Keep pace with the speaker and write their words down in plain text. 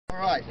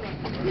Alright,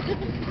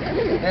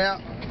 now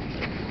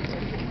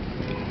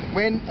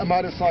when a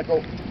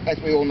motorcycle,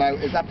 as we all know,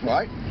 is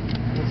upright,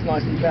 it's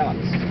nicely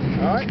balanced.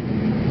 Alright,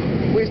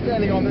 if we're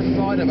standing on this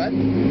side of it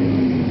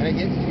and it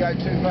gets to go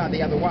too far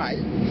the other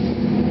way,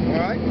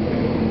 alright,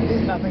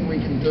 there's nothing we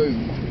can do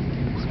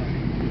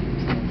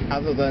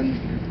other than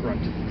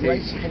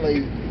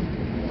gracefully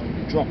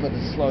drop it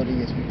as slowly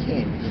as we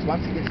can, because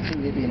once it gets too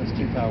heavy and it's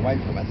too far away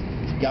from us,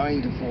 it's going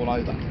to fall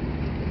over.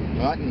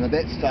 Right, and at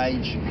that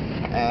stage,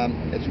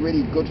 it's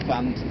really good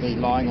fun to be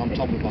lying on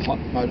top of a hot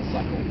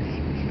motorcycle,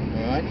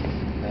 right?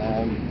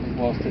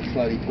 Whilst it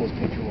slowly pours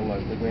petrol all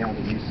over the ground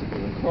and you sit there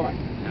and cry.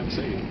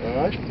 Absolutely.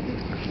 Alright?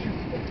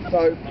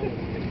 So,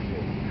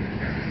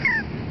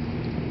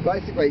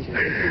 basically, if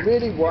you're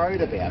really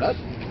worried about it,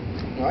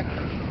 right,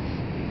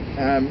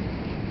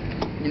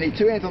 you need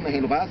two hands on the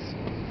handlebars,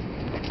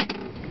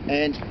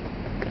 and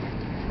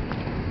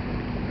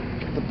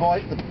the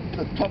bike, the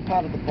top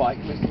part of the bike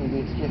resting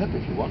against your hip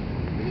if you want,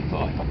 with your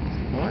thigh.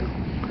 Right?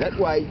 That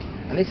way,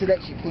 unless it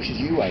actually pushes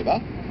you over,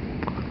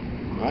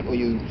 right, or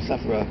you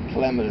suffer a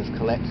calamitous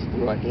collapse of the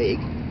right leg,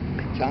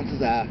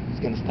 chances are it's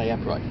going to stay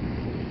upright.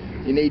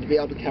 You need to be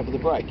able to cover the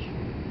brake.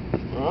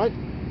 Alright?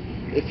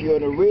 If you're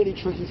in a really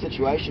tricky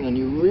situation and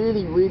you're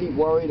really, really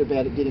worried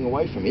about it getting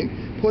away from you,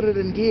 put it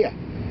in gear.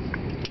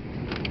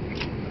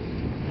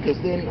 Because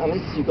then,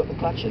 unless you've got the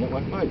clutch in, it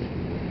won't move.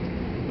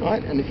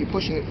 Right? And if you're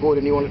pushing it forward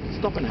and you want it to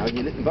stop in a hurry,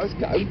 you let them both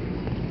go,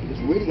 it's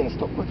really going to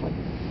stop quickly.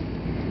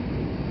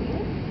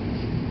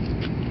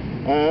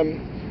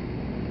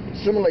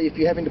 Similarly, if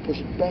you're having to push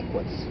it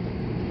backwards,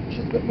 which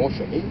is a bit more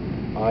tricky,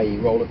 i.e.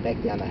 roll it back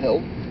down a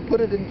hill,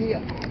 put it in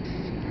gear.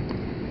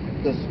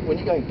 Because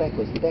when you're going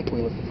backwards, the back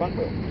wheel is the front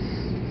wheel.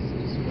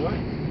 Right?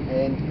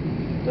 And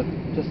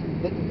just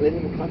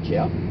letting the clutch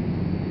out,